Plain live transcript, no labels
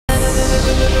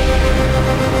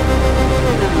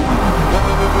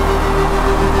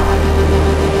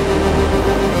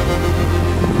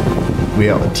We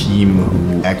are a team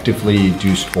who actively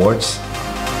do sports.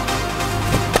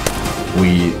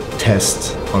 We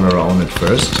test on our own at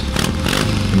first,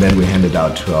 and then we hand it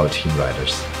out to our team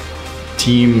riders.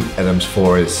 Team Adams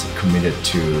 4 is committed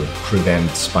to prevent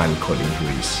spinal cord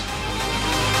injuries.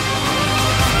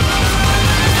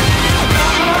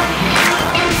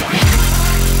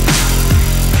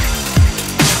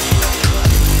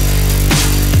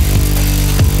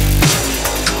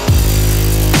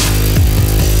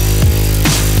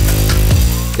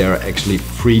 There are actually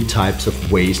 3 types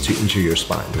of ways to injure your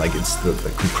spine. Like it's the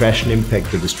compression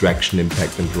impact, the distraction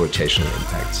impact, and the rotational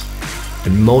impacts.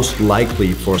 And most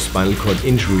likely for a spinal cord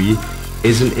injury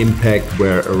is an impact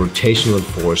where a rotational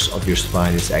force of your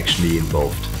spine is actually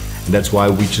involved. And that's why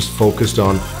we just focused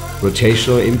on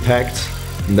rotational impact,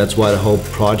 and that's why the whole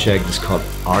project is called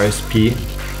RSP,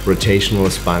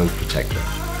 Rotational Spinal Protector.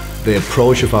 The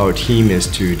approach of our team is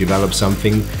to develop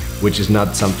something which is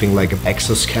not something like an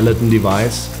exoskeleton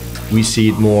device. We see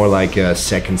it more like a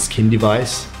second skin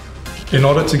device. In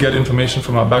order to get information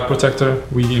from our back protector,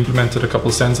 we implemented a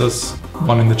couple sensors,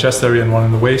 one in the chest area and one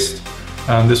in the waist.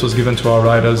 And this was given to our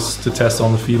riders to test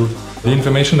on the field. The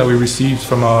information that we received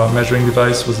from our measuring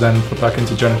device was then put back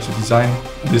into Generative Design.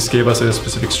 This gave us a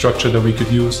specific structure that we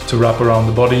could use to wrap around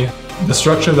the body. The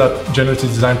structure that Generative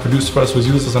Design produced for us was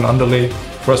used as an underlay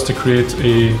for us to create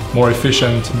a more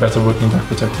efficient, better working back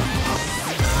protector.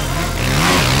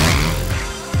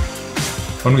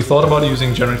 When we thought about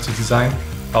using Generative Design,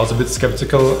 I was a bit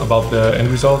skeptical about the end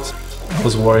result. I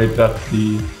was worried that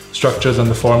the structures and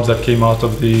the forms that came out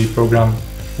of the program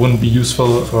wouldn't be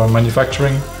useful for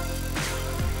manufacturing.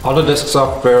 Autodesk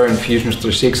software and Fusion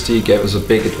 360 gave us a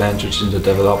big advantage in the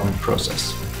development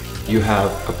process. You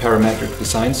have a parametric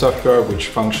design software which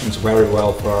functions very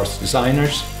well for us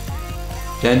designers.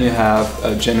 Then you have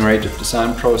a generative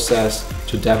design process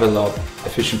to develop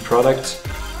efficient products.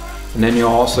 And then you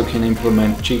also can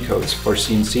implement G-codes for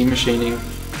CNC machining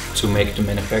to make the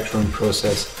manufacturing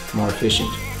process more efficient.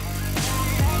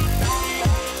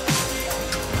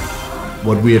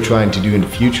 What we are trying to do in the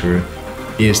future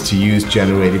is to use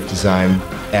generative design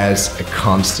as a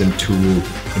constant tool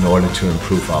in order to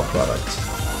improve our products.